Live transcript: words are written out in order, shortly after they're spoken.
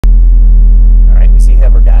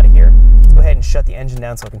shut the engine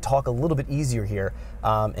down so I can talk a little bit easier here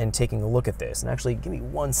and taking a look at this. And actually, give me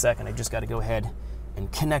 1 second. I just got to go ahead and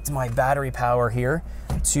connect my battery power here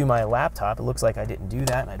to my laptop. It looks like I didn't do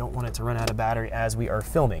that, and I don't want it to run out of battery as we are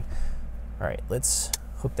filming. All right, let's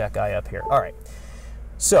hook that guy up here. All right,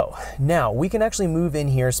 so now we can actually move in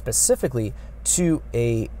here specifically to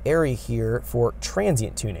a area here for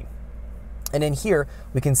transient tuning. And in here,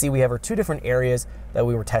 we can see we have our 2 different areas that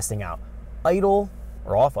we were testing out. Idle,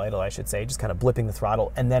 or off idle, I should say, just kind of blipping the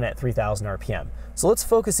throttle, and then at 3,000 RPM. So let's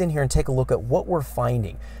focus in here and take a look at what we're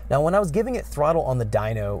finding. Now, when I was giving it throttle on the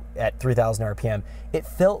dyno at 3,000 RPM, it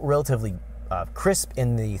felt relatively crisp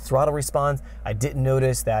in the throttle response. I didn't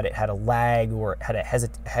notice that it had a lag or had a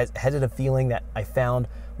hesitant feeling that I found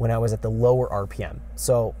when I was at the lower RPM.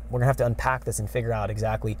 So we're gonna have to unpack this and figure out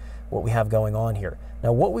exactly what we have going on here.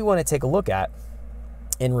 Now, what we wanna take a look at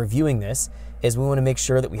in reviewing this is we wanna make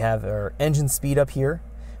sure that we have our engine speed up here.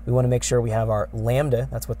 We wanna make sure we have our lambda,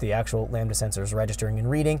 that's what the actual lambda sensor is registering and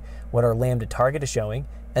reading, what our lambda target is showing,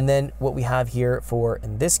 and then what we have here for,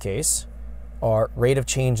 in this case, our rate of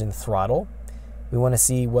change in throttle. We wanna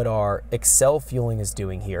see what our accel fueling is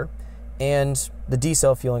doing here, and the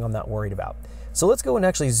decel fueling I'm not worried about. So let's go and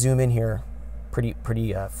actually zoom in here pretty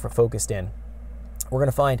focused in. We're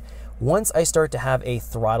gonna find once I start to have a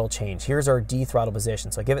throttle change, here's our D throttle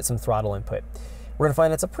position, so I give it some throttle input. We're gonna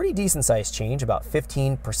find that's a pretty decent sized change, about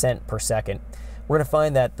 15% per second. We're gonna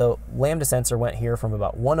find that the lambda sensor went here from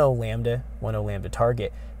about 1.0 lambda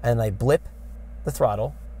target, and I blip the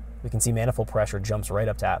throttle. We can see manifold pressure jumps right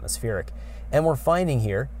up to atmospheric. And we're finding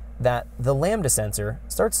here that the lambda sensor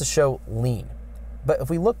starts to show lean. But if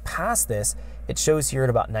we look past this, it shows here at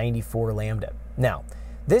about 94 lambda. Now,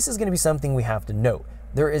 this is gonna be something we have to note.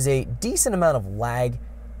 There is a decent amount of lag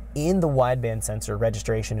in the wideband sensor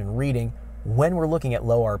registration and reading when we're looking at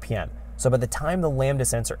low RPM. So by the time the lambda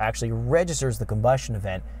sensor actually registers the combustion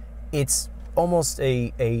event, it's almost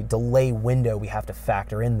a delay window we have to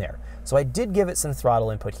factor in there. So I did give it some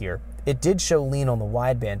throttle input here. It did show lean on the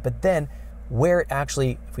wideband, but then where it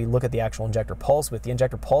actually, if we look at the actual injector pulse width, the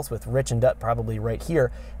injector pulse width richened up probably right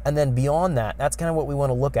here. And then beyond that, that's kind of what we want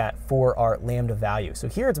to look at for our lambda value. So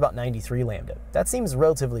here it's about 93 lambda. That seems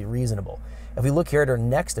relatively reasonable. If we look here at our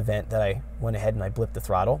next event that I went ahead and I blipped the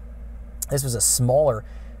throttle, this was a smaller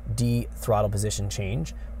D throttle position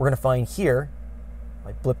change. We're going to find here,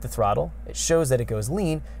 I blip the throttle, it shows that it goes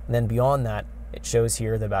lean, and then beyond that, it shows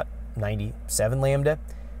here that about 97 lambda.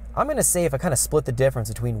 I'm gonna say if I kind of split the difference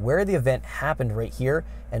between where the event happened right here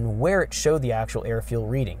and where it showed the actual air fuel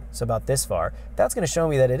reading, so about this far, that's gonna show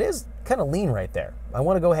me that it is kind of lean right there. I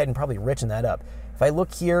wanna go ahead and probably richen that up. If I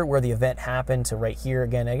look here where the event happened to right here,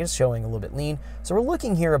 again, I guess showing a little bit lean. So we're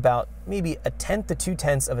looking here about maybe 1/10 to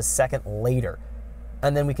 2/10 of a second later.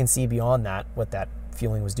 And then we can see beyond that what that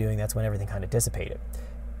fueling was doing. That's when everything kind of dissipated.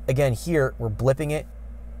 Again, here we're blipping it.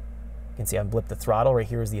 You can see I'm blipped the throttle. Right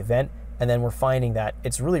here is the event. And then we're finding that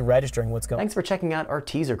it's really registering what's going on. Thanks for checking out our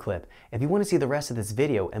teaser clip. If you want to see the rest of this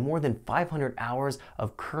video and more than 500 hours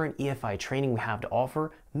of current EFI training we have to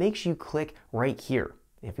offer, make sure you click right here.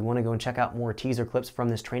 If you want to go and check out more teaser clips from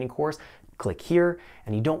this training course, click here.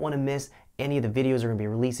 And you don't want to miss any of the videos we're going to be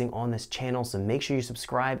releasing on this channel, so make sure you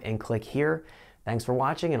subscribe and click here. Thanks for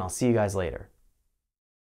watching, and I'll see you guys later.